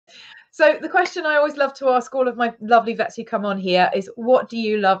So the question I always love to ask all of my lovely vets who come on here is, what do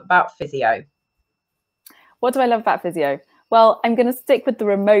you love about physio? What do I love about physio? Well, I'm going to stick with the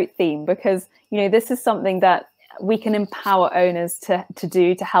remote theme because, you know, this is something that we can empower owners to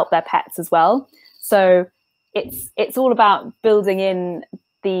do to help their pets as well. So it's all about building in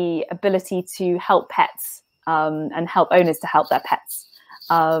the ability to help pets and help owners to help their pets.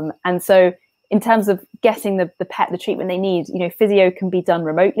 And so in terms of getting the pet the treatment they need, you know, physio can be done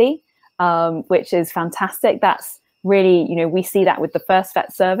remotely, which is fantastic. That's really, you know, we see that with the First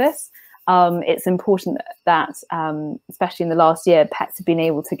Vet service. It's important that, especially in the last year, pets have been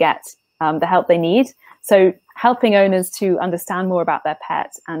able to get the help they need. So helping owners to understand more about their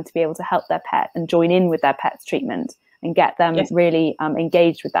pet and to be able to help their pet and join in with their pet's treatment and get them really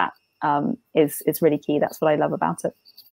engaged with that is really key. That's what I love about it.